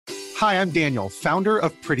Hi, I'm Daniel, founder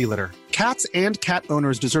of Pretty Litter. Cats and cat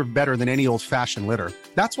owners deserve better than any old-fashioned litter.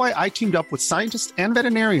 That's why I teamed up with scientists and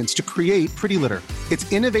veterinarians to create Pretty Litter.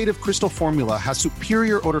 Its innovative crystal formula has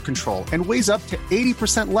superior odor control and weighs up to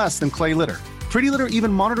 80% less than clay litter. Pretty Litter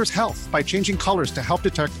even monitors health by changing colors to help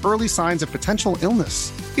detect early signs of potential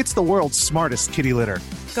illness. It's the world's smartest kitty litter.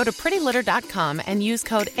 Go to prettylitter.com and use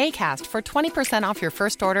code ACAST for 20% off your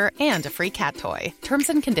first order and a free cat toy. Terms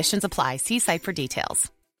and conditions apply. See site for details.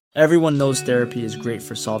 Everyone knows therapy is great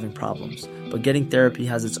for solving problems, but getting therapy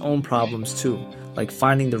has its own problems too, like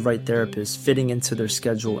finding the right therapist, fitting into their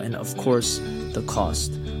schedule, and of course, the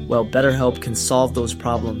cost. Well, BetterHelp can solve those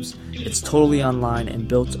problems. It's totally online and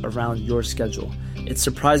built around your schedule. It's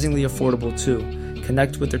surprisingly affordable too.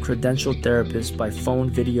 Connect with a credentialed therapist by phone,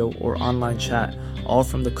 video, or online chat, all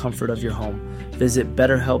from the comfort of your home. Visit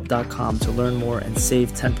BetterHelp.com to learn more and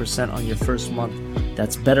save 10% on your first month.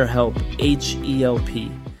 That's BetterHelp,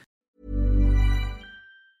 H-E-L-P.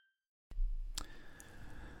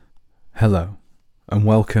 Hello, and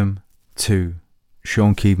welcome to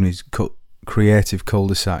Shaun Keaveny's Creative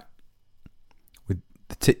Cul-de-Sac with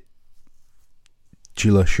the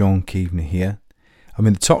titular Shaun Keaveny here. I'm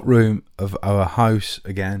in the top room of our house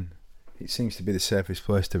again. It seems to be the safest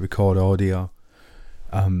place to record audio.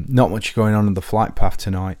 Not much going on the flight path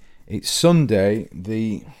tonight. It's Sunday.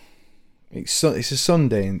 It's a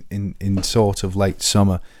Sunday in sort of late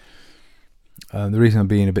summer. The reason I'm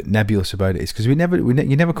being a bit nebulous about it is because you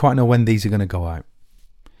never quite know when these are going to go out.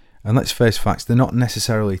 And let's face facts, they're not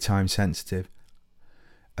necessarily time sensitive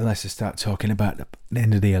unless they start talking about the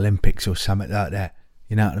end of the Olympics or something like that.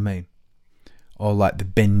 You know what I mean? Or like the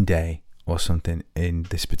bin day or something in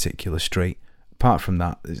this particular street. Apart from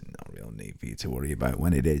that, there's no real need for you to worry about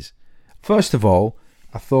when it is. First of all,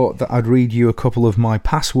 I thought that I'd read you a couple of my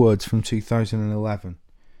passwords from 2011.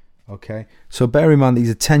 Okay, so bear in mind these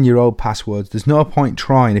are 10-year-old passwords. There's no point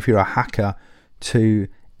trying, if you're a hacker, to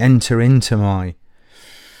enter into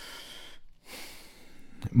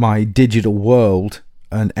my digital world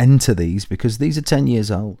and enter these, because these are 10 years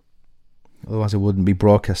old. Otherwise I wouldn't be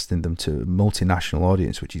broadcasting them to a multinational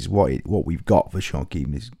audience, which is what we've got for Shaun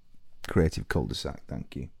Keaveny's Creative Cul-de-Sac.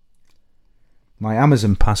 Thank you. My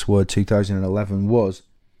Amazon password 2011 was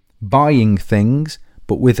buying things,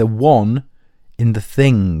 but with a 1 in the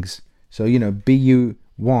things. So, BUYINGTH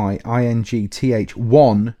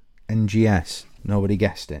 1 NGS. Nobody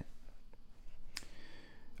guessed it.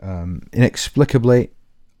 Inexplicably,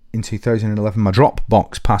 in 2011, my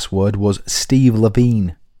Dropbox password was Steve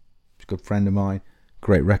Levine. He's a good friend of mine,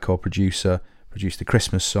 great record producer, produced the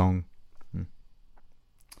Christmas song.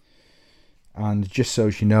 And just so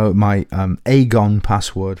you know, my Aegon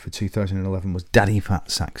password for 2011 was Daddy Fat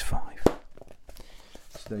Sax 5.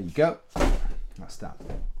 So there you go. That's that.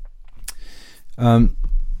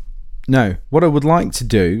 Now, what I would like to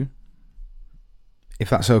do, if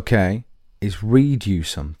that's okay, is read you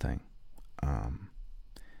something. And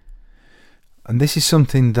this is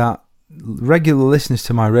something that regular listeners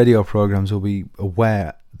to my radio programs will be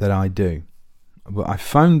aware that I do. But I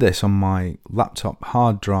found this on my laptop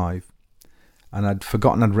hard drive, and I'd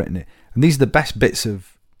forgotten I'd written it. And these are the best bits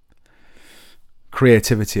of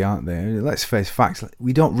creativity, aren't they? Let's face facts.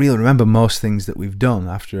 We don't really remember most things that we've done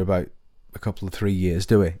after about a couple of 3 years,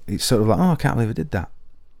 do we? It's sort of like, oh, I can't believe I did that.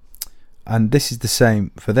 And this is the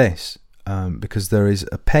same for this, because there is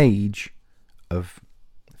a page of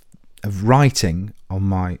writing on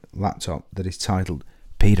my laptop that is titled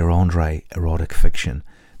Peter Andre Erotic Fiction.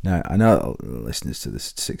 Now, I know listeners to the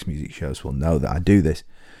Six Music shows will know that I do this,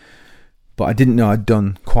 but I didn't know I'd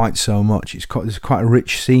done quite so much. There's quite a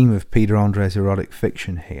rich seam of Peter Andre's erotic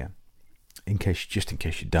fiction here. In case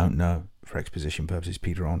you don't know, for exposition purposes,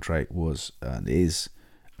 Peter Andre was and is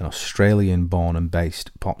an Australian-born and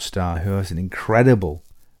based pop star who has an incredible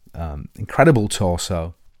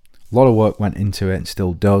torso. A lot of work went into it and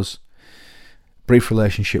still does. Brief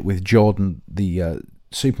relationship with Jordan, the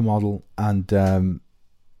supermodel,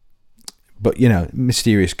 but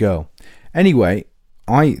mysterious girl. Anyway,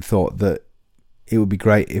 I thought that it would be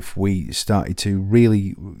great if we started to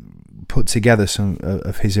really put together some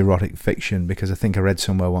of his erotic fiction, because I think I read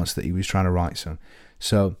somewhere once that he was trying to write some.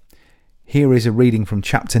 So here is a reading from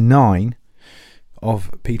chapter 9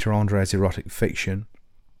 of Peter Andre's erotic fiction,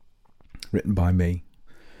 written by me.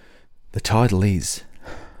 The title is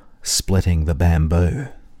Splitting the Bamboo.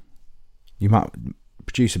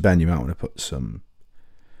 Producer Ben, you might want to put some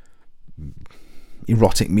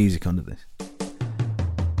erotic music under this.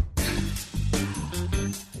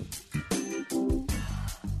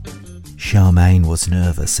 Charmaine was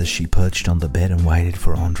nervous as she perched on the bed and waited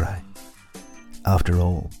for Andre. After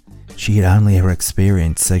all, She had only ever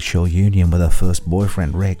experienced sexual union with her first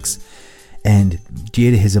boyfriend, Rex, and due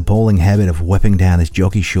to his appalling habit of whipping down his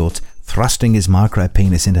jockey shorts, thrusting his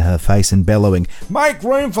micro-penis into her face and bellowing, "Make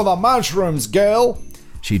room for the mushrooms, girl!"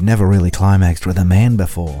 she'd never really climaxed with a man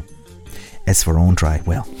before. As for Andre,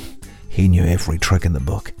 well, he knew every trick in the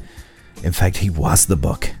book. In fact, he was the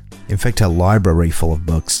book. In fact, a library full of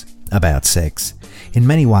books about sex. In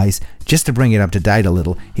many ways, just to bring it up to date a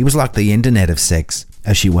little, he was like the internet of sex.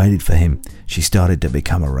 As she waited for him, she started to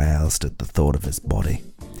become aroused at the thought of his body.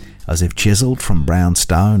 As if chiselled from brown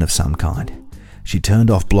stone of some kind. She turned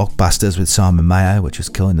off blockbusters with Simon Mayo, which was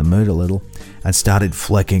killing the mood a little, and started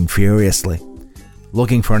flicking furiously,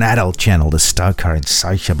 looking for an adult channel to stoke her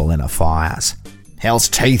insatiable inner fires. Hell's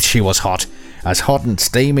teeth, she was hot and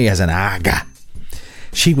steamy as an Aga.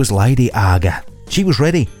 She was Lady Aga. She was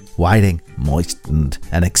ready, waiting, moistened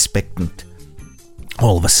and expectant.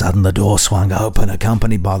 All of a sudden the door swung open,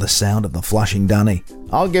 accompanied by the sound of the flushing dunny.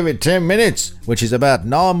 "I'll give it 10 minutes, which is about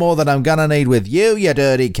no more than I'm gonna need with you, you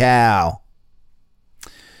dirty cow."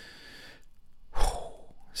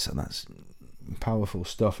 So that's powerful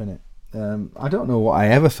stuff, innit? I don't know what I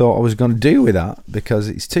ever thought I was going to do with that, because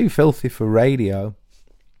it's too filthy for radio.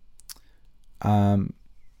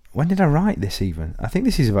 When did I write this even? I think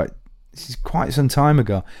this is quite some time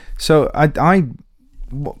ago. So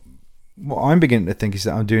what I'm beginning to think is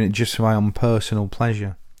that I'm doing it just for my own personal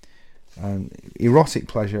pleasure. Erotic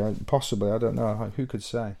pleasure, possibly, I don't know, who could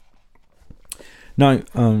say. Now,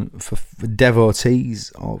 for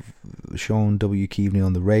devotees of Shaun W. Keaveny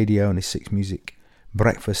on the radio and his 6 music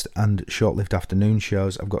breakfast and short-lived afternoon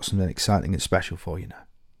shows, I've got something exciting and special for you now.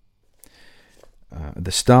 At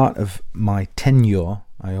the start of my tenure,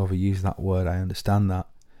 I overuse that word, I understand that,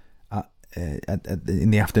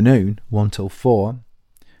 in the afternoon, 1 till 4,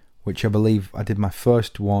 which I believe I did my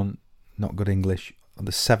first one, not good English, on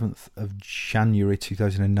the 7th of January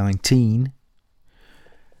 2019,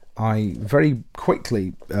 I very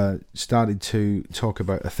quickly started to talk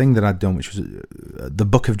about a thing that I'd done, which was the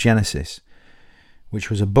Book of Genesis, which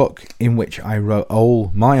was a book in which I wrote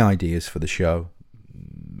all my ideas for the show,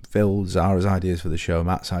 Phil, Zara's ideas for the show,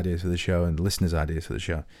 Matt's ideas for the show, and the listeners' ideas for the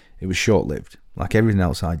show. It was short-lived, like everything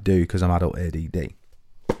else I do, because I'm adult ADD.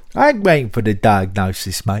 I ain't waiting for the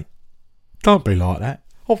diagnosis, mate. Don't be like that.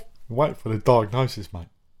 I'll wait for the diagnosis, mate.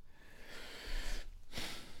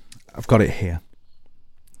 I've got it here.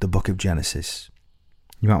 The Book of Genesis.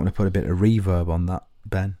 You might want to put a bit of reverb on that,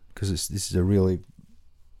 Ben, because this is a really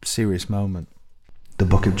serious moment. The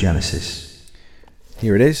Book of Genesis.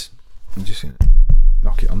 Here it is. I'm just going to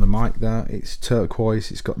knock it on the mic there. It's turquoise.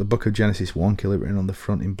 It's got the Book of Genesis 1 killer written on the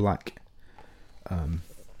front in black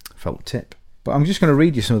felt tip. But I'm just going to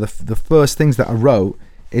read you some of the first things that I wrote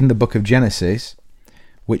in the Book of Genesis,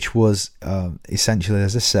 which was essentially,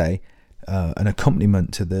 as I say, an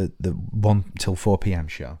accompaniment to the 1 till 4 p.m.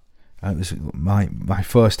 show. It was my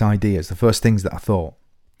first ideas, the first things that I thought.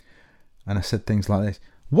 And I said things like this.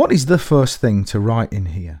 What is the first thing to write in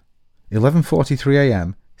here? 11:43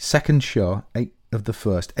 a.m., second show, 8th of the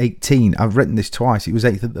 1st, 18. I've written this twice. It was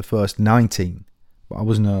 8th of the 1st, 19. But I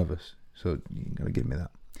was nervous, so you've got to give me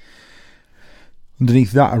that.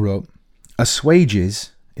 Underneath that I wrote,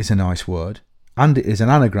 assuages is a nice word, and it is an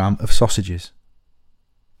anagram of sausages.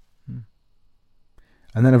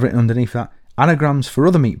 And then I've written underneath that, anagrams for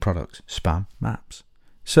other meat products, spam, maps.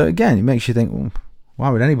 So again, it makes you think, well, why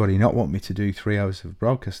would anybody not want me to do 3 hours of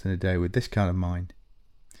broadcasting a day with this kind of mind?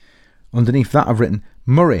 Underneath that I've written,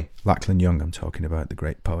 Murray Lachlan Young, I'm talking about the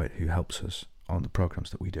great poet who helps us on the programmes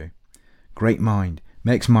that we do. Great mind,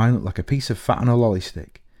 makes mine look like a piece of fat on a lolly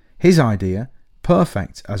stick. His idea,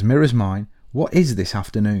 perfect as mirrors mine, what is this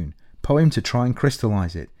afternoon? Poem to try and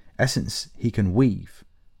crystallise it, essence he can weave.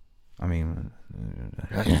 I mean,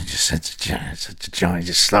 just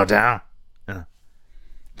slow down.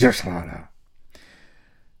 Just slow down.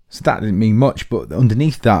 So that didn't mean much, but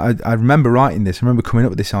underneath that, I remember writing this. I remember coming up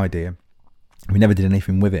with this idea. We never did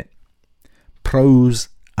anything with it. Pros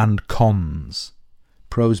and cons.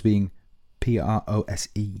 Pros being Prose.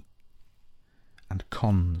 And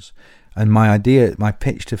cons. And my idea, my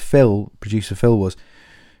pitch to Phil, producer Phil, was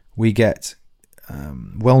we get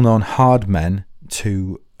well-known hard men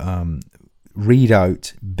to read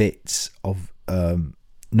out bits of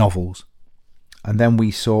novels, and then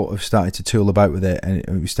we sort of started to tool about with it,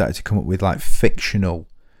 and we started to come up with like fictional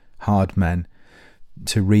hard men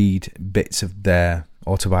to read bits of their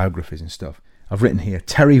autobiographies and stuff. I've written here,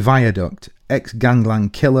 Terry Viaduct,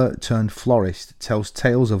 ex-gangland killer turned florist, tells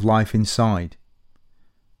tales of life inside.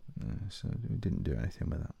 So we didn't do anything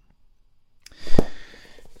with that.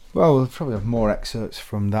 Well, we'll probably have more excerpts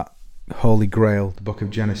from that Holy Grail, the Book of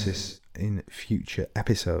Genesis, in future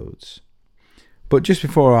episodes. But just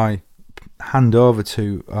before I hand over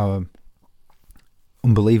to our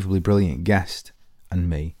unbelievably brilliant guest and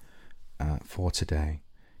me for today,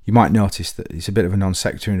 you might notice that it's a bit of a non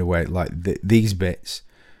sequitur in a way. Like these bits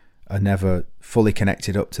are never fully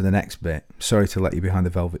connected up to the next bit. Sorry to let you behind the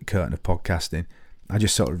velvet curtain of podcasting. I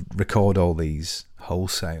just sort of record all these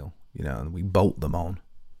wholesale, and we bolt them on.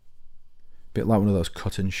 A bit like one of those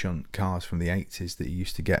cut and shunt cars from the 80s that you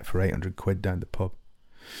used to get for 800 quid down the pub.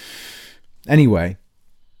 Anyway,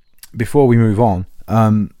 before we move on,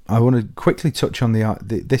 I want to quickly touch on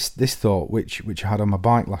this thought which I had on my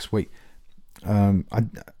bike last week. I'm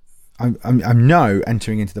now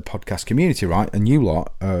entering into the podcast community, right? And you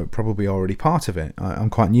lot are probably already part of it. I'm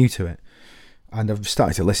quite new to it. And I've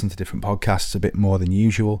started to listen to different podcasts a bit more than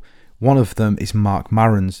usual. One of them is Mark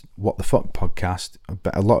Maron's What the Fuck podcast. I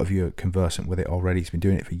bet a lot of you are conversant with it already. He's been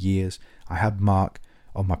doing it for years. I had Mark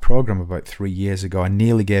on my programme about 3 years ago. I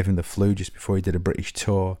nearly gave him the flu just before he did a British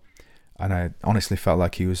tour. And I honestly felt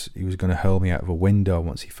like he was going to hurl me out of a window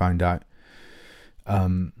once he found out.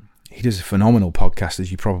 He does a phenomenal podcast, as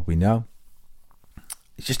you probably know.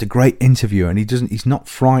 He's just a great interviewer, and he's not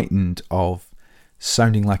frightened of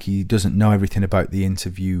sounding like he doesn't know everything about the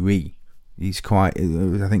interviewee. He's quite,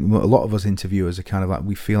 I think a lot of us interviewers are kind of like,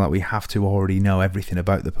 we feel like we have to already know everything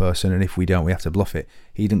about the person, and if we don't, we have to bluff it.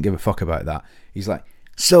 He didn't give a fuck about that. He's like,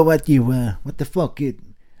 so what the fuck?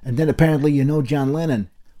 And then apparently John Lennon.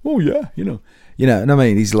 Oh yeah, and I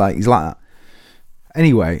mean, he's like that.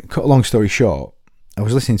 Anyway, cut a long story short, I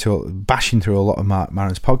was bashing through a lot of Mark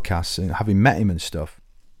Maron's podcasts, and having met him and stuff,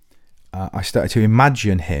 I started to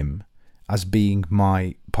imagine him as being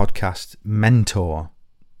my podcast mentor,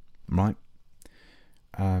 right?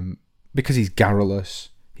 Because he's garrulous,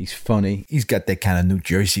 he's funny, he's got that kind of New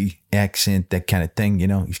Jersey accent, that kind of thing,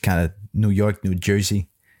 He's kind of New York, New Jersey,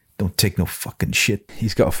 don't take no fucking shit.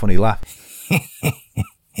 He's got a funny laugh.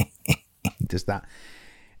 He does that.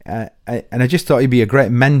 And I just thought he'd be a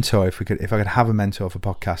great mentor if I could have a mentor for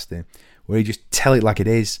podcasting, where he'd just tell it like it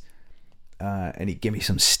is, and he'd give me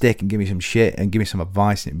some stick and give me some shit and give me some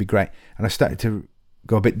advice, and it'd be great. And I started to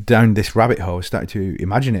go a bit down this rabbit hole. I started to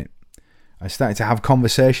imagine it. I started to have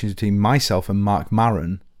conversations between myself and Mark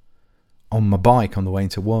Maron on my bike on the way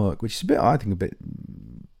into work, which is I think a bit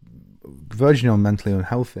verging on mentally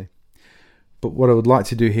unhealthy. But what I would like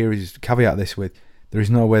to do here is caveat this with, there is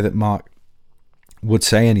no way that Mark would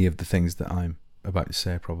say any of the things that I'm about to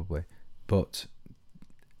say, probably, but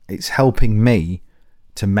it's helping me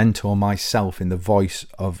to mentor myself in the voice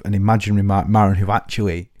of an imaginary Mark Maron, who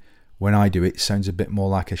actually, when I do it, sounds a bit more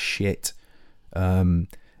like a shit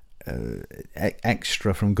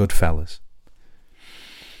extra from Goodfellas.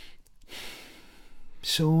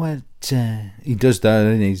 So what? He does that,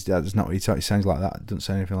 and that's not what he sounds like that. Doesn't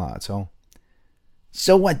sound anything like that at all.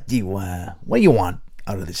 So what do you want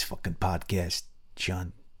out of this fucking podcast,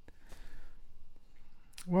 Shaun?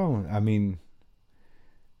 Well, I mean,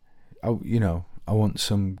 I want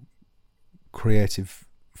some creative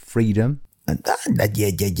freedom.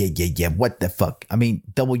 Yeah. What the fuck? I mean,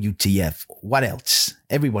 WTF? What else?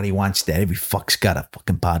 Everybody wants that. Every fuck's got a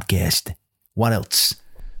fucking podcast. What else?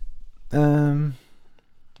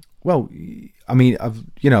 Well, I mean,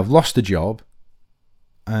 I've lost a job,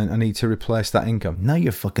 and I need to replace that income. Now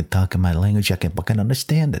you're fucking talking my language. I can fucking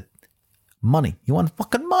understand it. Money. You want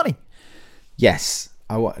fucking money? Yes.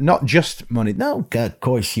 I want not just money. No, of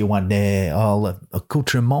course you want all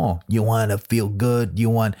accoutrement. You want to feel good. You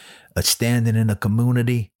want a standing in the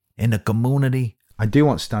community. I do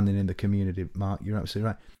want standing in the community, Mark. You're absolutely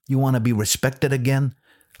right. You want to be respected again,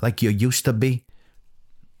 like you used to be.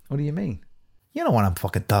 What do you mean? You know what I'm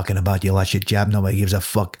fucking talking about. You lost your job. Nobody gives a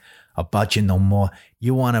fuck about you no more.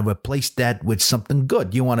 You want to replace that with something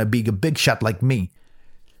good. You want to be a big shot like me.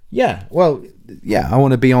 Yeah, well, yeah, I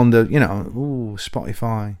want to be on the,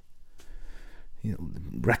 Spotify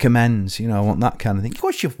recommends, I want that kind of thing. Of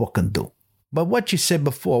course you fucking do. But what you said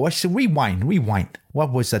before, what's the rewind?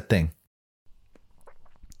 What was that thing?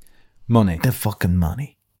 Money. The fucking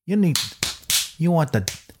money. You want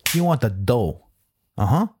the dough.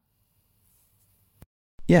 Uh-huh.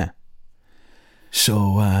 Yeah.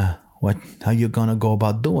 So, how you gonna go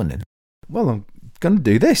about doing it? Well, I'm going to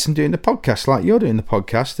do this. I'm doing the podcast like you're doing the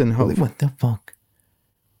podcast. And what the fuck?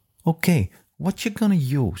 Okay, what you gonna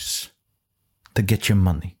use to get your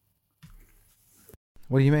money?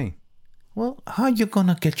 What do you mean? Well, how you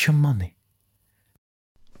gonna get your money?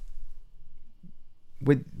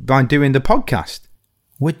 By doing the podcast.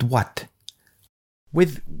 With what?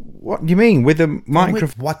 With what do you mean? With a microphone?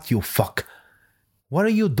 With what, you fuck? What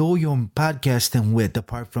do you do your podcasting with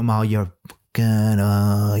apart from all your fucking,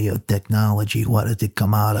 your technology? What does it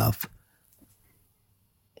come out of?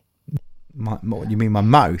 What do you mean, my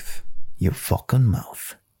mouth? Your fucking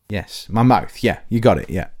mouth. Yes, my mouth. Yeah, you got it.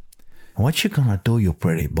 Yeah. What you gonna do, you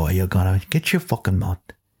pretty boy? You're gonna get your fucking mouth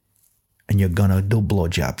and you're gonna do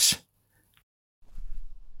blowjobs.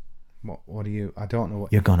 What do you? I don't know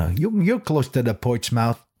what You're close to the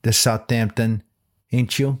Portsmouth, the Southampton,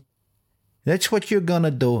 ain't you? That's what you're gonna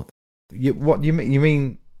do. What do you mean? You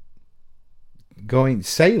mean going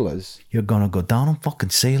sailors? You're gonna go down on fucking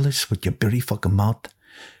sailors with your pretty fucking mouth.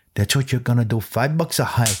 That's what you're gonna do. $5 a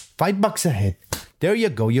head. $5 a head. There you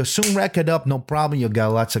go. You'll soon rack it up. No problem. You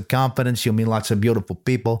got lots of confidence. You'll meet lots of beautiful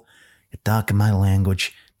people. You're talking my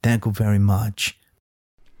language. Thank you very much.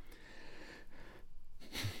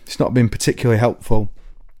 It's not been particularly helpful,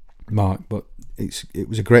 Mark, but it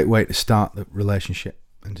was a great way to start the relationship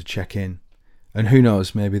and to check in. And who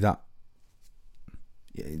knows, maybe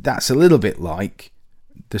that's a little bit like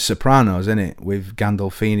The Sopranos, isn't it? With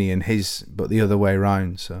Gandolfini and his, but the other way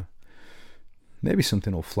around. So maybe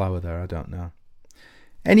something will flower there. I don't know.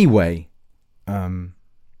 Anyway,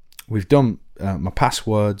 we've done my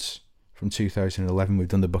passwords from 2011. We've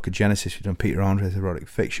done the Book of Genesis. We've done Peter Andre's erotic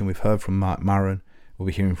fiction. We've heard from Mark Maron. We'll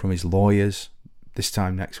be hearing from his lawyers this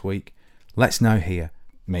time next week. Let's now hear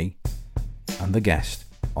me and the guest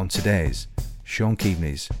on today's Shaun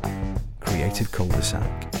Keaveny's Creative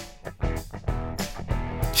Cul-de-Sac.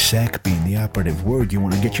 Sack being the operative word. You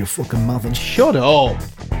want to get your fucking mouth and shut up.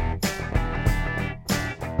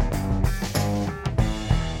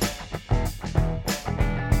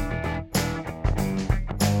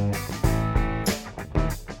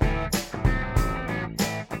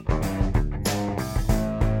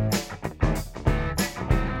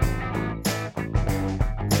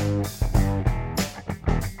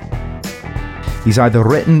 He's either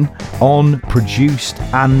written, on, produced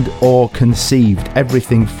and or conceived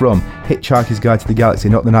everything from Hitchhiker's Guide to the Galaxy,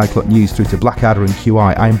 Not the 9 O'Clock News through to Blackadder and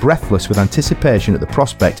QI. I am breathless with anticipation at the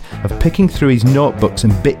prospect of picking through his notebooks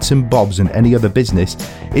and bits and bobs and any other business.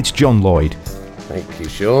 It's John Lloyd. Thank you,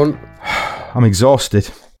 Shaun. I'm exhausted.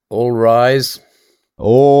 All rise.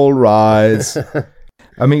 All rise.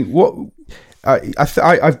 I mean, what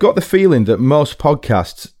I've got the feeling that most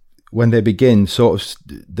podcasts, when they begin, sort of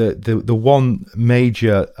the one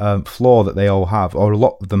major flaw that they all have, or a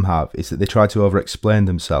lot of them have, is that they try to over-explain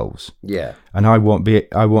themselves. Yeah. And I won't be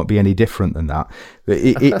any different than that.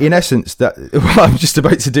 In essence, I'm just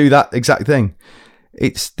about to do that exact thing.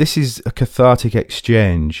 This is a cathartic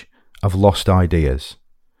exchange of lost ideas,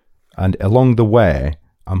 and along the way,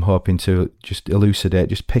 I'm hoping to just elucidate,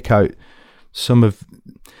 just pick out some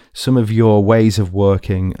of your ways of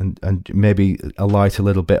working and maybe alight a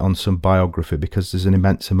little bit on some biography, because there's an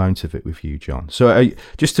immense amount of it with you, John. So I'm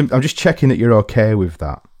just checking that you're okay with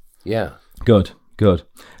that. Yeah. Good.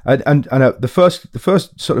 And the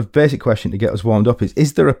first sort of basic question to get us warmed up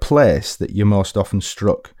is there a place that you're most often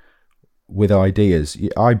struck with ideas?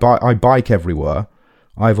 I bike everywhere.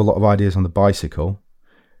 I have a lot of ideas on the bicycle.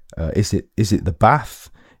 Is it the bath?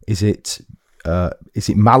 Is it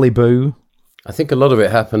Malibu? I think a lot of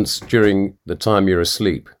it happens during the time you're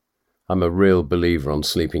asleep. I'm a real believer on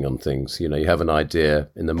sleeping on things. You know, you have an idea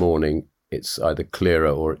in the morning, it's either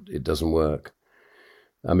clearer or it doesn't work.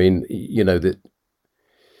 I mean, you know, that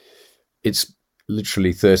it's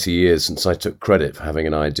literally 30 years since I took credit for having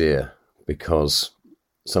an idea, because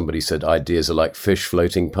somebody said ideas are like fish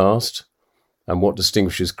floating past. And what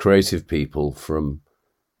distinguishes creative people from,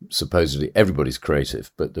 supposedly everybody's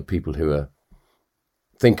creative, but the people who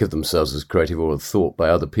think of themselves as creative or are thought by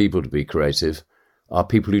other people to be creative are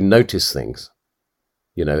people who notice things.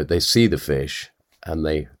 You know, they see the fish and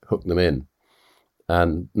they hook them in.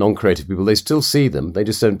 And non-creative people, they still see them, they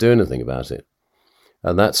just don't do anything about it.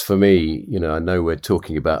 And that's, for me, you know, I know we're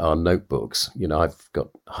talking about our notebooks. You know, I've got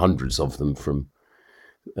hundreds of them from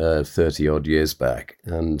 30 odd years back.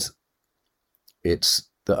 And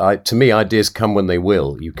to me, ideas come when they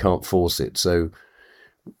will. You can't force it. So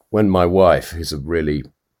when my wife, who's a really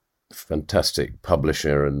fantastic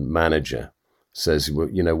publisher and manager, says, well,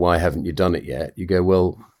 you know, why haven't you done it yet? You go,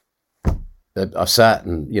 well, I've sat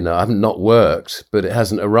and, you know, I haven't not worked, but it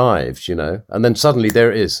hasn't arrived, you know. And then suddenly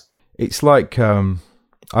there it is. It's like, I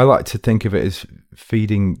like to think of it as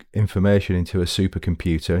feeding information into a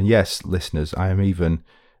supercomputer. And yes, listeners, I am even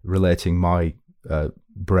relating my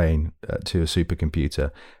brain to a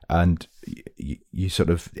supercomputer. And you sort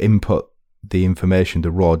of input the information, the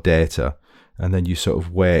raw data, and then you sort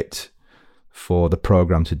of wait for the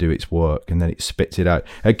program to do its work, and then it spits it out.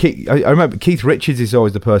 I remember Keith Richards is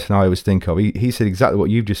always the person I always think of. He said exactly what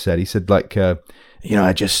you've just said. He said, like,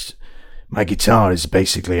 my guitar is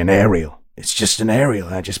basically an aerial. It's just an aerial.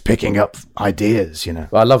 I'm just picking up ideas, Well,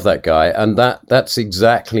 I love that guy, and that's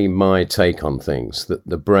exactly my take on things, that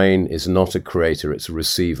the brain is not a creator, it's a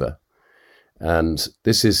receiver. And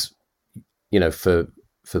this is, for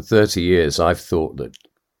 30 years, I've thought that,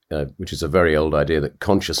 which is a very old idea, that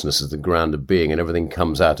consciousness is the ground of being and everything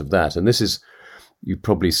comes out of that. And this is, you've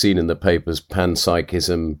probably seen in the papers,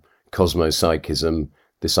 panpsychism, cosmopsychism,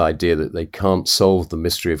 this idea that they can't solve the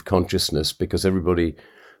mystery of consciousness because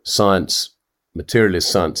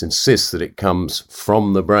materialist science insists that it comes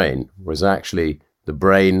from the brain, whereas actually the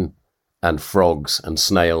brain and frogs and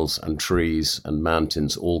snails and trees and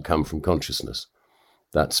mountains all come from consciousness.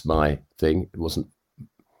 That's my thing. It wasn't.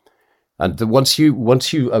 And once you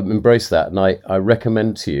embrace that, and I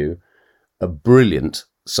recommend to you a brilliant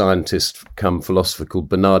scientist come philosopher called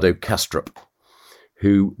Bernardo Kastrup,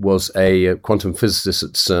 who was a quantum physicist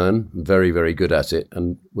at CERN, very, very good at it,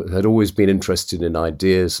 and had always been interested in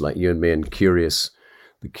ideas like you and me and the curious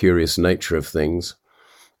nature of things.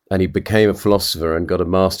 And he became a philosopher and got a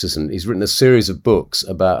master's, and he's written a series of books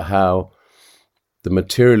about how the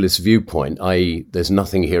materialist viewpoint, i.e. there's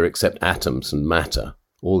nothing here except atoms and matter,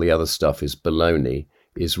 all the other stuff is baloney,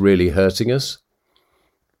 is really hurting us.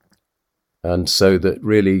 And so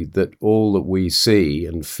that all that we see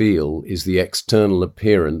and feel is the external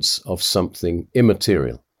appearance of something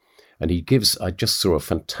immaterial. And I just saw a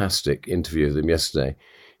fantastic interview with him yesterday.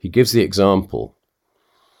 He gives the example,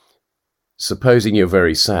 supposing you're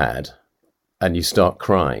very sad and you start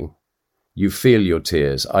crying, you feel your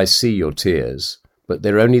tears, I see your tears, but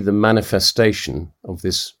they're only the manifestation of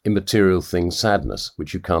this immaterial thing, sadness,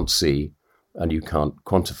 which you can't see and you can't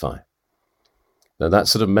quantify. Now, that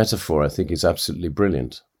sort of metaphor, I think, is absolutely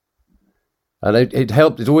brilliant. And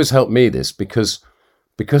it always helped me, this, because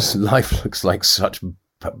life looks like such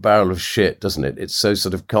a barrel of shit, doesn't it? It's so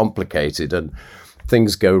sort of complicated and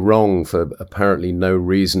things go wrong for apparently no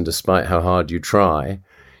reason, despite how hard you try.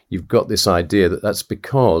 You've got this idea that that's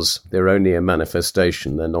because they're only a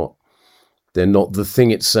manifestation. They're not the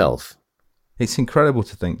thing itself. It's incredible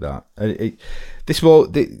to think that.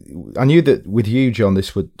 I knew that with you, John,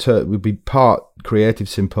 this would be part creative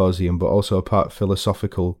symposium, but also a part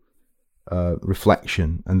philosophical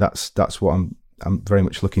reflection, and that's what I'm very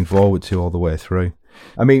much looking forward to all the way through.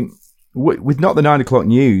 I mean, with Not the 9 O'Clock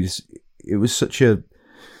News, it was such a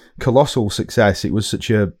colossal success. It was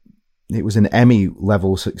an Emmy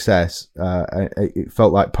level success. It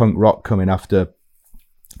felt like punk rock coming after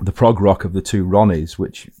the prog rock of the two Ronnies,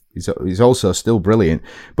 which is also still brilliant.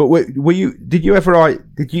 But did you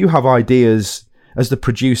have ideas as the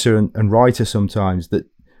producer and writer sometimes that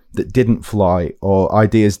didn't fly, or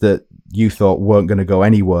ideas that you thought weren't going to go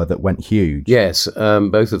anywhere that went huge? Yes,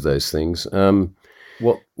 both of those things.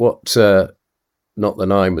 What Not the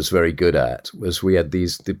 9 was very good at was we had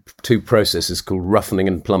the two processes called roughening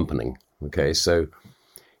and plumpening. Okay, so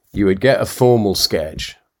you would get a formal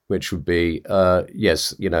sketch, which would be,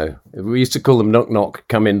 yes, we used to call them knock, knock,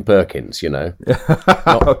 come in, Perkins,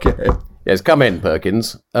 Okay. Yes, come in,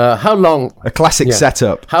 Perkins. How long? A classic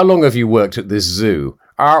setup. How long have you worked at this zoo?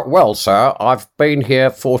 Well, sir, I've been here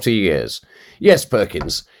 40 years. Yes,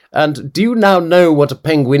 Perkins. And do you now know what a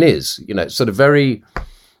penguin is? Sort of very,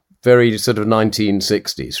 very sort of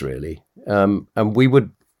 1960s, really. And we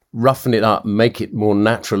would roughen it up, make it more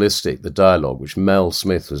naturalistic, the dialogue, which Mel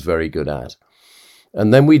Smith was very good at.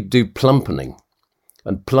 And then we do plumpening.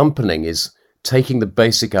 And plumpening is taking the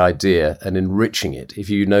basic idea and enriching it. If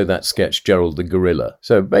you know that sketch, Gerald the Gorilla.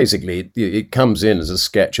 So basically, it comes in as a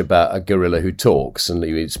sketch about a gorilla who talks and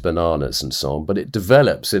he eats bananas and so on. But it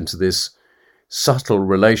develops into this subtle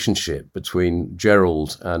relationship between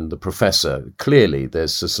Gerald and the professor. Clearly,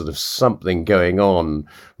 there's a sort of something going on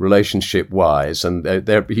relationship-wise. And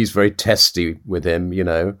he's very testy with him,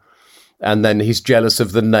 And then he's jealous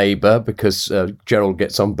of the neighbour because Gerald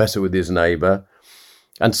gets on better with his neighbour.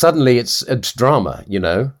 And suddenly it's drama,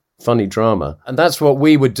 funny drama. And that's what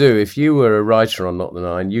we would do. If you were a writer on Not the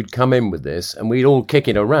 9, you'd come in with this and we'd all kick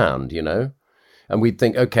it around, And we'd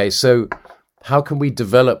think, okay, so how can we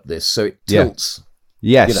develop this so it tilts?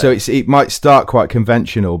 Yeah, so it might start quite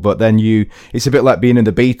conventional, but then it's a bit like being in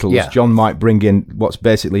the Beatles. Yeah. John might bring in what's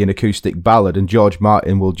basically an acoustic ballad and George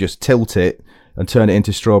Martin will just tilt it and turn it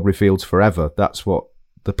into Strawberry Fields Forever. That's what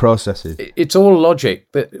the process is. It's all logic,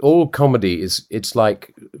 but all comedy it's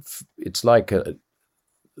like a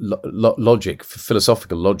logic,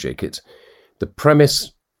 philosophical logic. It's the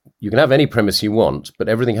premise. You can have any premise you want, but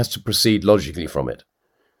everything has to proceed logically from it.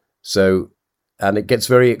 So And it gets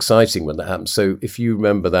very exciting when that happens. So if you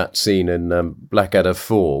remember that scene in Blackadder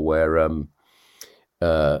 4 where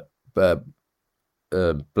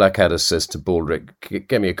Blackadder says to Baldric,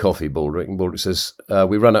 "Get me a coffee, Baldric." And Baldric says,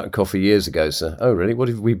 "We ran out of coffee years ago, sir." "Oh, really? What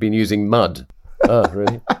have we been using? Mud." "Oh,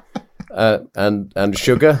 really?" And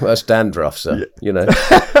sugar? That's dandruff, sir. You know.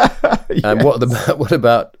 Yes. And what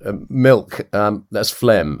about milk? That's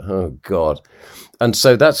phlegm. Oh God. And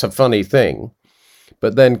so that's a funny thing.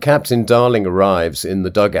 But then Captain Darling arrives in the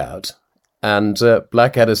dugout, and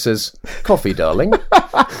Blackadder says, "Coffee, Darling."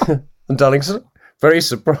 And Darling's very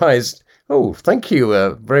surprised. "Oh, thank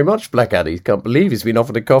you very much, Blackadder. He can't believe he's been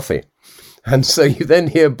offered a coffee." And so you then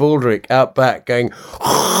hear Baldric out back going,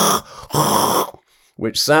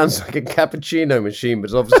 which sounds like a cappuccino machine, but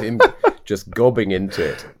it's obviously him just gobbing into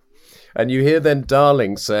it. And you hear then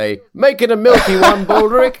Darling say, "Make it a milky one,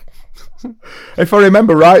 Baldric." If I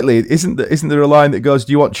remember rightly, isn't there a line that goes,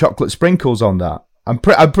 "Do you want chocolate sprinkles on that?" I'm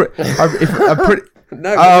pretty. No, but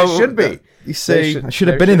it should be. You see, I should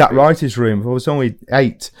have been in that writer's room. I was only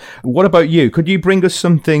 8. What about you? Could you bring us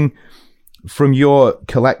something from your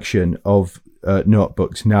collection of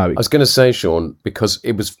notebooks now? I was going to say, Shaun, because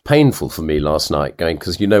it was painful for me last night,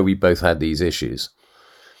 because we both had these issues.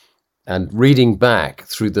 And reading back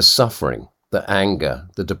through the suffering, the anger,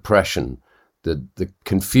 the depression, the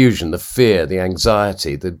confusion, the fear, the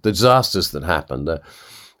anxiety, the disasters that happened, the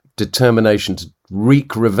determination to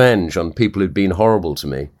wreak revenge on people who'd been horrible to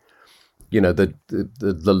me, the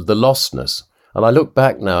lostness. And I look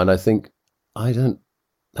back now and I think,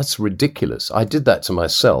 that's ridiculous. I did that to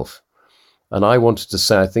myself. And I wanted to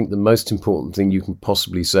say, I think the most important thing you can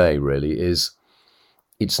possibly say really is,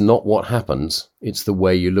 it's not what happens, it's the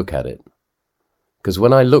way you look at it. Because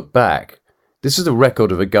when I look back, this is the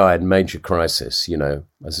record of a guy in major crisis,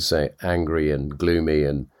 as I say, angry and gloomy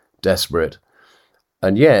and desperate.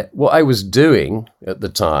 And yet, what I was doing at the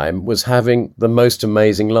time was having the most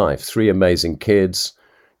amazing life. 3 amazing kids.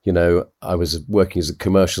 I was working as a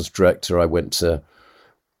commercials director. I went to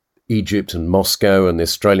Egypt and Moscow and the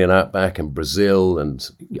Australian outback and Brazil and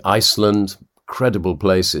Iceland. Incredible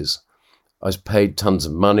places. I was paid tons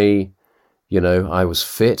of money. I was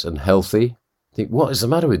fit and healthy. I think, what is the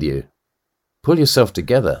matter with you? Pull yourself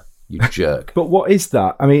together, you jerk. But what is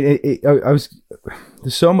that? I mean, there's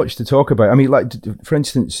so much to talk about. I mean, like, for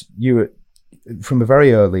instance, you were, from a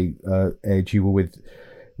very early age, you were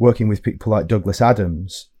working with people like Douglas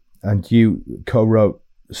Adams, and you co-wrote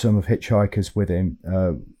some of Hitchhikers with him.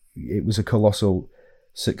 It was a colossal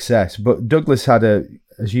success. But Douglas had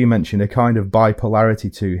as you mentioned, a kind of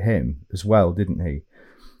bipolarity to him as well, didn't he?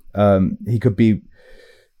 He could be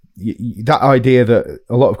that idea that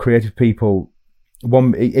a lot of creative people,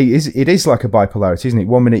 it is like a bipolarity, isn't it?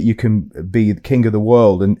 One minute you can be the king of the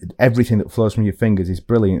world and everything that flows from your fingers is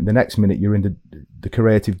brilliant. The next minute you're in the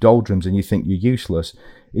creative doldrums and you think you're useless.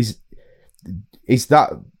 Is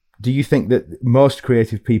that? Do you think that most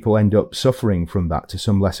creative people end up suffering from that to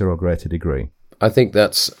some lesser or greater degree? I think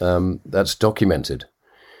that's documented.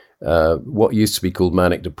 What used to be called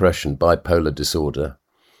manic depression, bipolar disorder,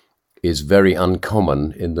 is very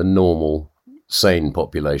uncommon in the normal, sane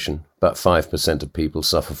population. About 5% of people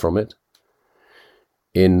suffer from it.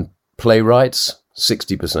 In playwrights,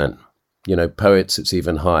 60%. Poets, it's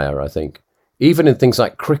even higher, I think. Even in things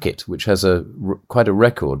like cricket, which has quite a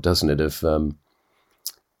record, doesn't it, of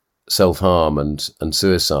self-harm and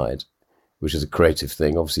suicide, which is a creative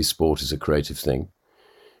thing. Obviously, sport is a creative thing.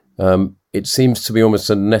 It seems to be almost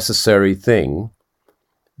a necessary thing,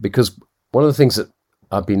 because one of the things that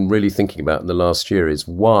I've been really thinking about in the last year is,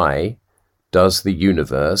 why does the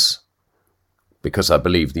universe, because I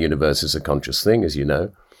believe the universe is a conscious thing, as you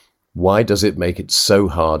know, why does it make it so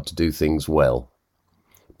hard to do things well?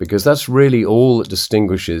 Because that's really all that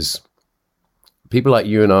distinguishes people like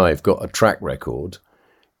you and I have got a track record.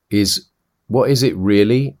 Is what is it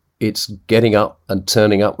really? It's getting up and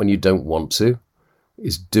turning up when you don't want to.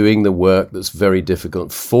 Is doing the work that's very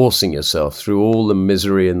difficult, forcing yourself through all the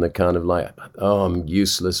misery and the kind of like, oh, I'm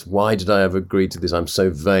useless. Why did I ever agree to this? I'm so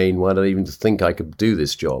vain. Why did I even think I could do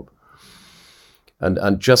this job? And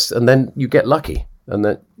then you get lucky, and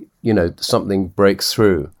then something breaks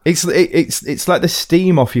through. It's like the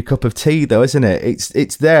steam off your cup of tea, though, isn't it?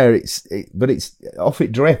 It's there. But it's off.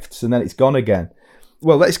 It drifts, and then it's gone again.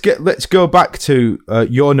 Well, let's go back to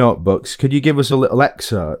your notebooks. Could you give us a little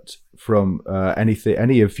excerpt from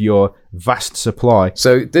any of your vast supply?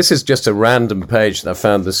 So this is just a random page that I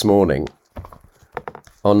found this morning.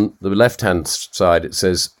 On the left-hand side, it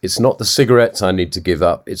says, "It's not the cigarettes I need to give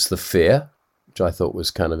up, it's the fear," which I thought was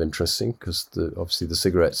kind of interesting, because obviously the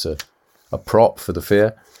cigarettes are a prop for the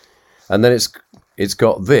fear. And then it's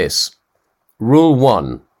got this: rule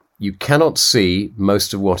 1, you cannot see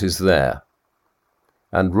most of what is there.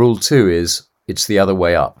 And rule 2 is it's the other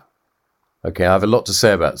way up. Okay, I have a lot to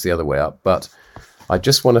say about it's the other way up, but I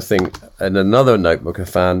just want to think, in another notebook I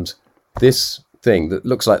found this thing that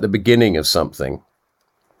looks like the beginning of something,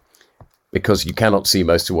 because you cannot see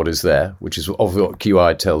most of what is there, which is of what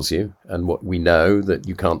QI tells you, and what we know, that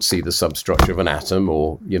you can't see the substructure of an atom,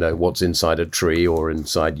 or, you know, what's inside a tree or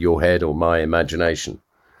inside your head or my imagination.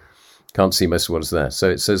 Can't see most of what is there. So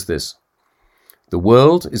it says this: the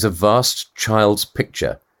world is a vast child's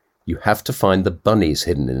picture. You have to find the bunnies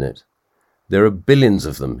hidden in it. There are billions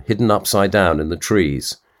of them hidden upside down in the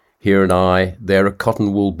trees. Here an eye, there a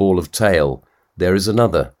cotton wool ball of tail. There is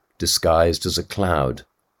another, disguised as a cloud.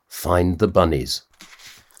 Find the bunnies.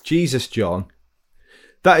 Jesus, John.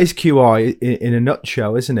 That is QI in a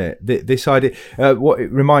nutshell, isn't it? This idea. What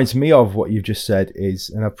it reminds me of, what you've just said, is,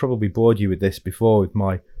 and I've probably bored you with this before with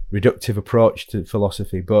my reductive approach to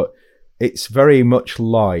philosophy, but it's very much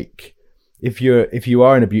like if you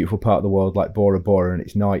are in a beautiful part of the world like Bora Bora and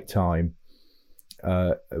it's night time,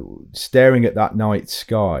 staring at that night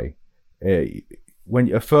sky,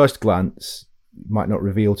 when at first glance might not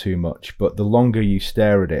reveal too much, but the longer you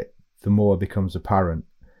stare at it, the more it becomes apparent,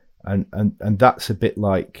 and that's a bit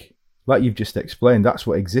like you've just explained. That's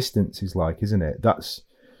what existence is like, isn't it?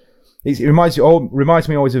 It reminds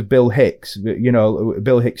me always of Bill Hicks. You know,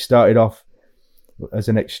 Bill Hicks started off as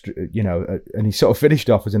an and he sort of finished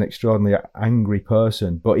off as an extraordinarily angry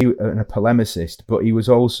person, and a polemicist. But he was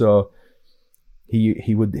also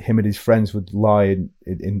him and his friends would lie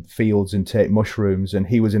in fields and take mushrooms, and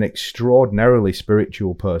he was an extraordinarily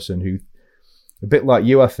spiritual person who, a bit like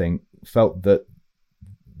you, I think, felt that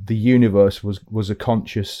the universe was a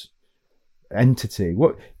conscious entity.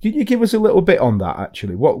 What could you give us a little bit on that,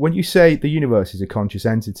 actually? When you say the universe is a conscious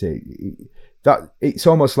entity, that it's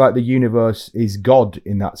almost like the universe is God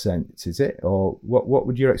in that sense, is it? Or what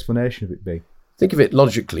would your explanation of it be? Think of it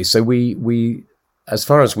logically. So we as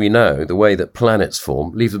far as we know, the way that planets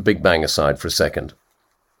form, leave the Big Bang aside for a second,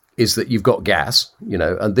 is that you've got gas, you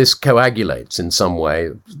know, and this coagulates in some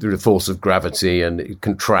way through the force of gravity, and it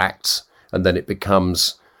contracts, and then it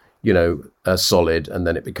becomes, you know, a solid, and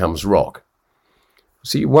then it becomes rock.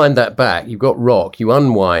 So you wind that back, you've got rock, you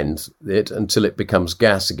unwind it until it becomes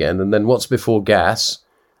gas again, and then what's before gas?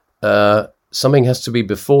 Something has to be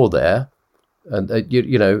before there, and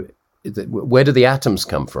you know, where do the atoms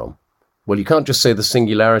come from? Well, you can't just say the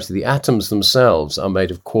singularity. The atoms themselves are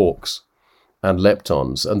made of quarks and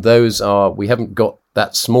leptons, and those are, we haven't got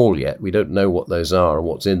that small yet. We don't know what those are or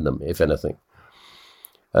what's in them, if anything.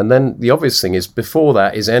 And then the obvious thing is, before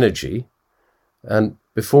that is energy, and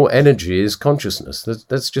before energy is consciousness.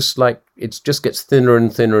 That's just like, it just gets thinner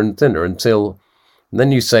and thinner and thinner until, and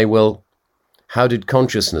then you say, well, how did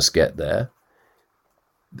consciousness get there?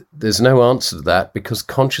 There's no answer to that, because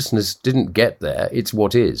consciousness didn't get there. It's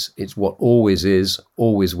what is. It's what always is,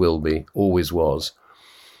 always will be, always was.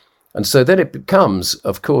 And so then it becomes,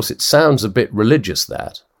 of course, it sounds a bit religious,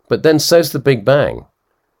 that, but then so's the Big Bang.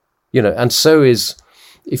 You know, and so is,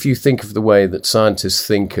 if you think of the way that scientists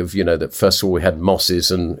think of, you know, that first of all we had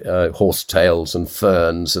mosses and horsetails and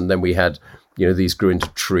ferns, and then we had, you know, these grew into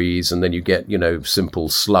trees, and then you get, you know, simple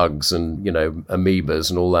slugs and, you know, amoebas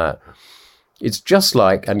and all that. It's just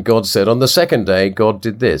like, and God said, on the second day, God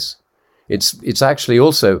did this. It's actually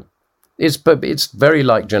also, it's very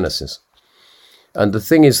like Genesis. And the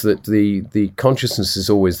thing is that the consciousness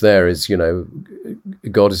is always there, is, you know,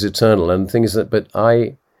 God is eternal. And the thing is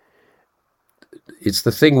that, it's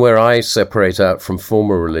the thing where I separate out from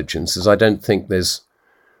former religions, is I don't think there's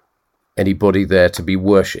anybody there to be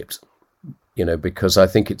worshipped, you know, because I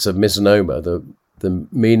think it's a misnomer. The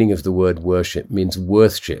meaning of the word worship means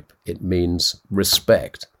worship. It means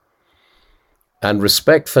respect. And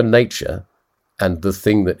respect for nature and the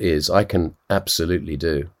thing that is, I can absolutely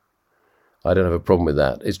do. I don't have a problem with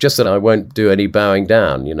that. It's just that I won't do any bowing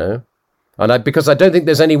down, you know. And because I don't think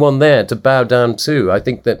there's anyone there to bow down to. I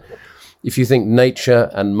think that if you think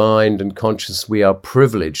nature and mind and consciousness, we are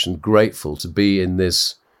privileged and grateful to be in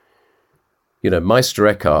this, you know, Meister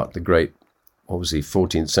Eckhart, the great, what was he,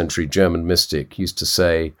 14th century German mystic, used to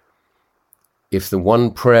say, if the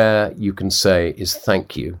one prayer you can say is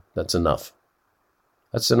thank you, that's enough.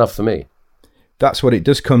 That's enough for me. That's what it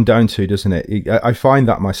does come down to, doesn't it? I find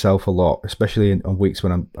that myself a lot, especially on weeks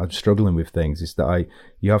when I'm struggling with things, is that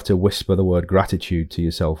you have to whisper the word gratitude to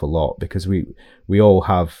yourself a lot, because we all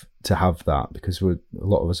have to have that, because a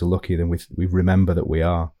lot of us are lucky, then we remember that we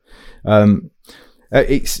are.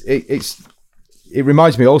 It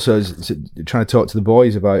reminds me also, trying to talk to the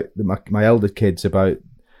boys about my elder kids about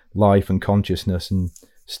life and consciousness and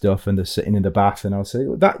stuff, and they're sitting in the bath, and I'll say,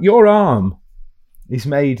 that your arm is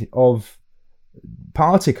made of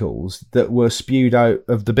particles that were spewed out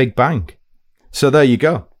of the Big Bang. So there you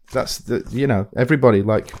go. That's the, everybody,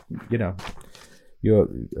 like, your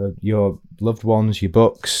loved ones, your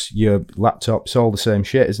books, your laptops, all the same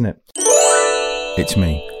shit, isn't it? It's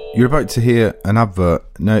me. You're about to hear an advert.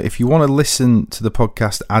 Now, if you want to listen to the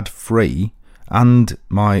podcast ad-free and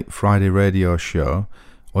my Friday radio show,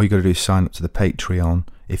 all you got to do is sign up to the Patreon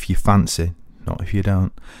if you fancy, not if you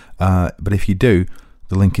don't. But if you do,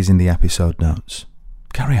 the link is in the episode notes.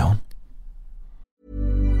 Carry on.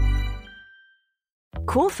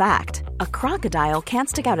 Cool fact, a crocodile can't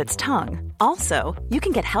stick out its tongue. Also, you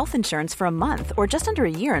can get health insurance for a month or just under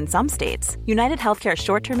a year in some states. United Healthcare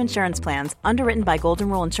short-term insurance plans, underwritten by Golden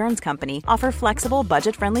Rule Insurance Company, offer flexible,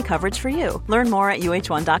 budget-friendly coverage for you. Learn more at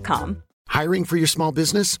uh1.com. Hiring for your small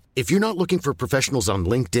business? If you're not looking for professionals on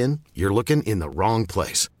LinkedIn, you're looking in the wrong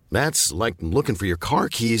place. That's like looking for your car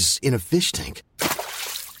keys in a fish tank.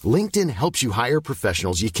 LinkedIn helps you hire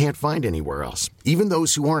professionals you can't find anywhere else, even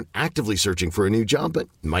those who aren't actively searching for a new job but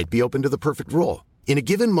might be open to the perfect role. In a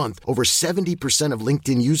given month, over 70% of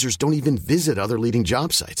LinkedIn users don't even visit other leading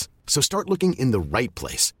job sites. So start looking in the right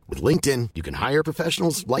place. With LinkedIn, you can hire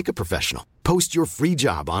professionals like a professional. Post your free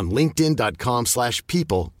job on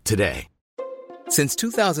linkedin.com/people today. Since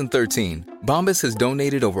 2013, Bombas has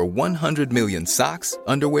donated over 100 million socks,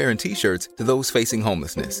 underwear, and T-shirts to those facing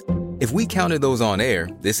homelessness. If we counted those on air,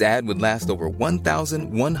 this ad would last over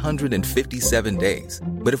 1,157 days.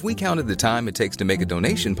 But if we counted the time it takes to make a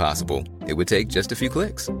donation possible, it would take just a few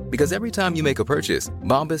clicks. Because every time you make a purchase,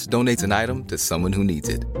 Bombas donates an item to someone who needs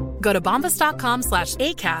it. Go to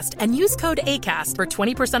bombas.com/ACAST and use code ACAST for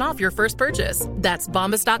 20% off your first purchase. That's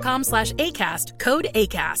bombas.com/ACAST, code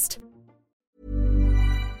ACAST.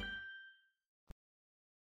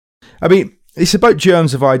 I mean, it's about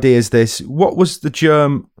germs of ideas, this. What was the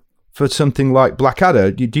germ for something like Blackadder?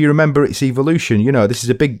 Do you remember its evolution? This is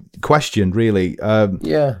a big question, really.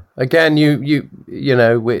 Yeah. Again,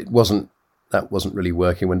 it wasn't really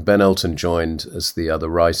working. When Ben Elton joined as the other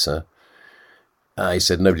writer, he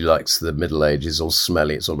said nobody likes the Middle Ages, all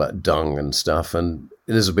smelly. It's all about dung and stuff. And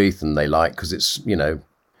Elizabethan they like because it's,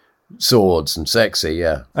 swords and sexy,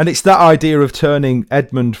 yeah. And it's that idea of turning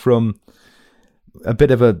Edmund from a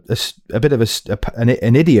bit of an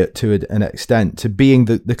idiot to an extent to being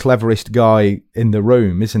the cleverest guy in the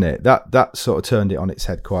room, isn't it? That sort of turned it on its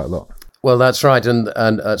head quite a lot. Well, that's right, and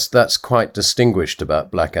that's quite distinguished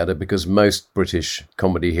about Blackadder, because most British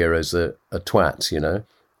comedy heroes are twats,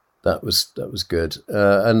 That was good.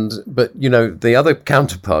 But the other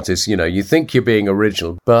counterpart is, you think you're being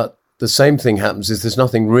original, but the same thing happens is there's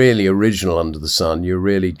nothing really original under the sun. You're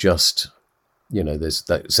really just,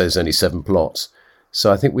 that says only 7 plots. So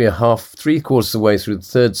I think we are 3/4 of the way through the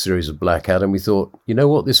third series of Blackadder, and we thought, you know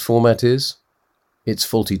what this format is? It's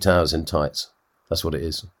Fawlty Towers in tights. That's what it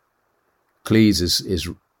is. Cleese is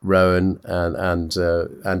Rowan, and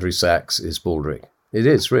Andrew Sachs is Baldrick. It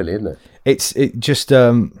is, really, isn't it? It's just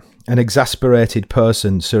an exasperated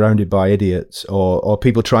person surrounded by idiots, or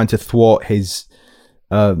people trying to thwart his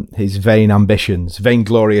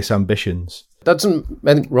vainglorious ambitions. That's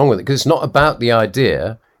anything wrong with it, because it's not about the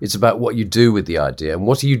idea. It's about what you do with the idea. And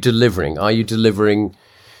what are you delivering? Are you delivering,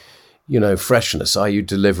 freshness? Are you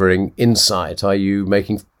delivering insight? Are you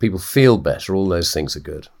making people feel better? All those things are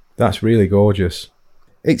good. That's really gorgeous.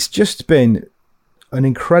 It's just been an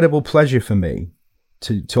incredible pleasure for me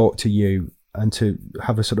to talk to you and to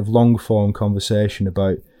have a sort of long-form conversation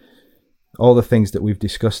about all the things that we've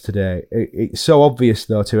discussed today. It's so obvious,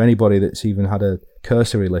 though, to anybody that's even had a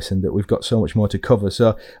cursory listen, that we've got so much more to cover.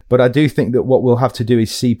 But I do think that what we'll have to do is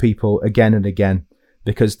see people again and again,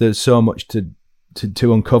 because there's so much to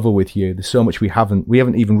uncover with you. There's so much we haven't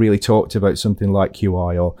even really talked about, something like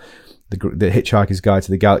QI or the Hitchhiker's Guide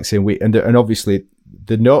to the Galaxy, and obviously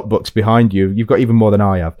the notebooks behind you. You've got even more than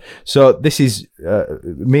I have. So this is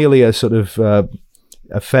merely a sort of a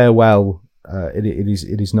farewell.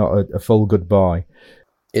 It is not a full goodbye.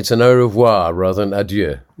 It's an au revoir rather than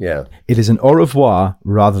adieu. Yeah. It is an au revoir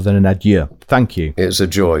rather than an adieu. Thank you. It's a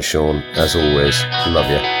joy, Shaun, as always. Love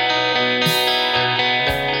you.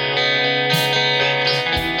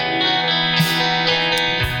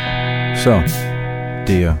 So,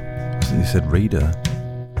 dear, as you said, reader,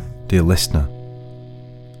 dear listener,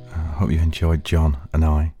 I hope you enjoyed John and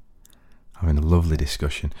I having a lovely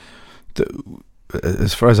discussion.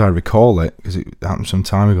 As far as I recall it, because it happened some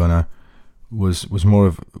time ago now, was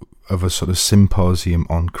more of a sort of symposium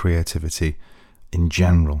on creativity in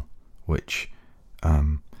general, which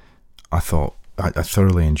I thought I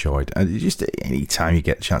thoroughly enjoyed. And just any time you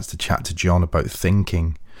get a chance to chat to John about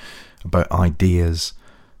thinking about ideas,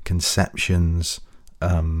 conceptions,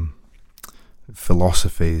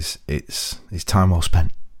 philosophies, it's time well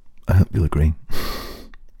spent. I hope you'll agree.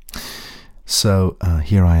 So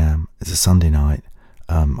here I am. It's a Sunday night.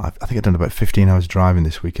 I think I've done about 15 hours driving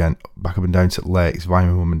this weekend, back up and down to the lakes via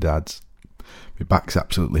my mum and dad's. My back's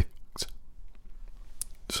absolutely fucked.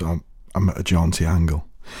 So I'm at a jaunty angle.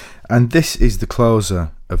 And this is the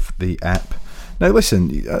closer of the ep. Now listen,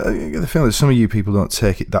 I get the feeling that some of you people don't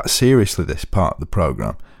take it that seriously, this part of the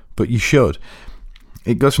programme, but you should.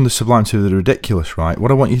 It goes from the sublime to the ridiculous, right?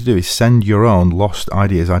 What I want you to do is send your own lost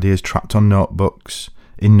ideas trapped on notebooks,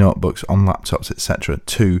 in notebooks, on laptops, etc.,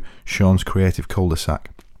 to Shaun's Creative Cul-de-Sac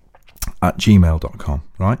at gmail.com,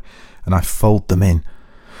 right? And I fold them in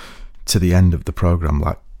to the end of the programme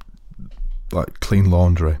like clean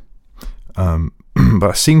laundry. But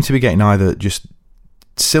I seem to be getting either just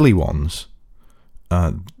silly ones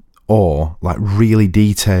or like really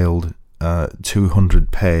detailed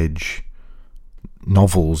 200-page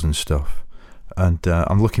novels and stuff. And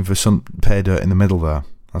I'm looking for some pay dirt in the middle there.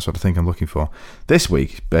 That's what I think I'm looking for. This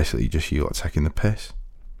week is basically just you lot taking the piss.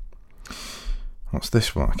 What's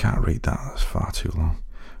this one? I can't read that. That's far too long.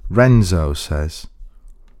 Renzo says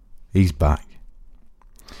he's back.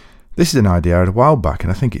 This is an idea I had a while back,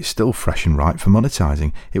 and I think it's still fresh and ripe for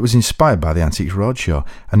monetising. It was inspired by the Antiques Roadshow,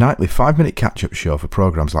 a nightly 5-minute catch-up show for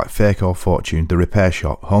programmes like Fake or Fortune, The Repair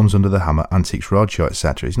Shop, Homes Under the Hammer, Antiques Roadshow,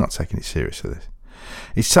 etc. He's not taking it seriously, this.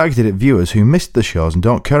 It's targeted at viewers who missed the shows and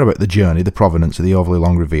don't care about the journey, the provenance, or the overly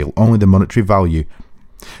long reveal, only the monetary value.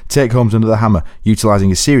 Take Homes Under the Hammer.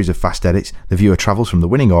 Utilising a series of fast edits, the viewer travels from the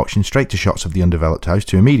winning auction straight to shots of the undeveloped house,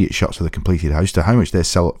 to immediate shots of the completed house, to how much they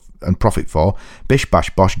sell and profit for. Bish bash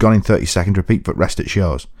bosh, gone in 30 seconds, repeat but rest at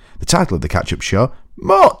shows. The title of the catch-up show,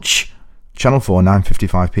 Much! Channel 4,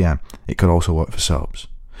 9:55pm. It could also work for soaps.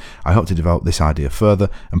 I hope to develop this idea further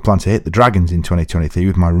and plan to hit the dragons in 2023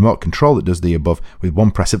 with my remote control that does the above with one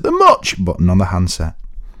press of the Much button on the handset.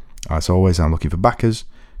 As always, I'm looking for backers,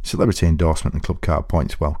 celebrity endorsement and club card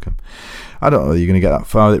points welcome. I don't know whether you're going to get that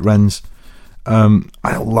far with it, Renz.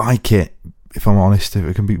 I don't like it, if I'm honest, if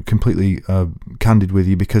I can be completely candid with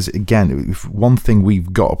you, because again, if one thing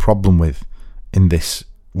we've got a problem with in this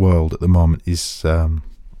world at the moment is I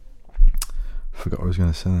forgot what I was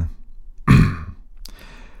going to say then.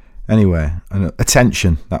 Anyway,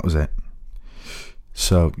 attention, that was it.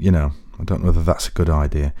 So, I don't know whether that's a good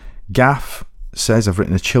idea. Gaff says, I've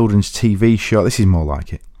written a children's TV show, this is more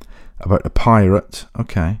like it, about a pirate,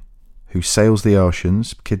 who sails the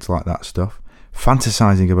oceans, kids like that stuff,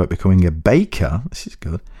 fantasising about becoming a baker, this is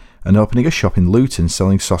good, and opening a shop in Luton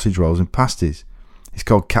selling sausage rolls and pasties. It's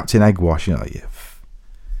called Captain Eggwash.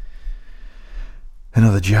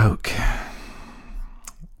 Another joke.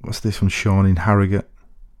 What's this from Shaun in Harrogate?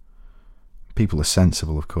 People are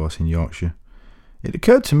sensible, of course, in Yorkshire. It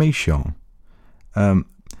occurred to me, Shaun,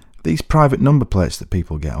 these private number plates that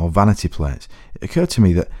people get, or vanity plates, it occurred to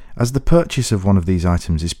me that as the purchase of one of these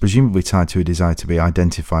items is presumably tied to a desire to be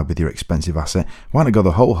identified with your expensive asset, why not go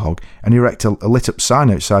the whole hog and erect a lit-up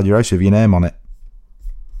sign outside your house with your name on it?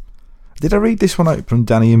 Did I read this one out from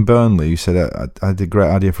Danny in Burnley, who said I had a great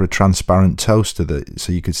idea for a transparent toaster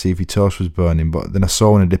so you could see if your toast was burning, but then I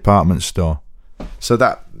saw in a department store. So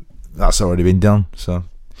that's already been done. So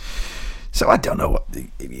I don't know what,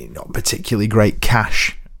 not particularly great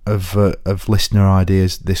cache of listener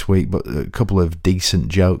ideas this week, but a couple of decent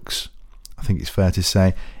jokes, I think it's fair to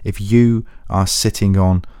say. If you are sitting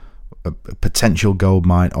on a potential gold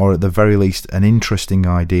mine, or at the very least an interesting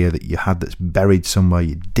idea that you had that's buried somewhere,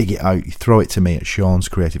 you dig it out, you throw it to me at Shaun's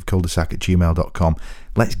Creative Cul-de-Sac at gmail.com.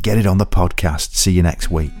 Let's get it on the podcast. See you next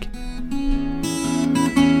week.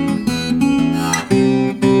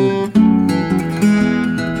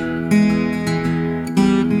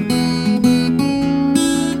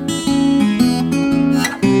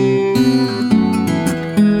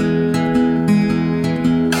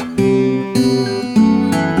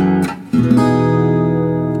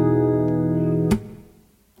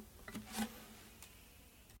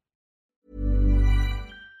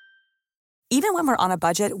 Even when we're on a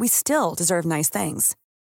budget, we still deserve nice things.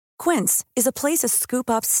 Quince is a place to scoop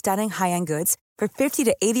up stunning high-end goods for 50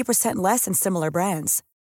 to 80% less than similar brands.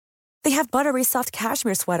 They have buttery soft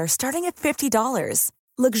cashmere sweaters starting at $50,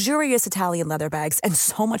 luxurious Italian leather bags, and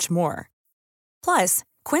so much more. Plus,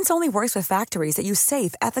 Quince only works with factories that use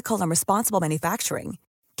safe, ethical, and responsible manufacturing.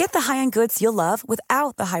 Get the high-end goods you'll love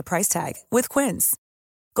without the high price tag with Quince.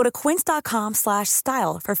 Go to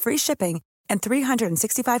quince.com/style for free shipping and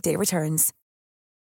 365-day returns.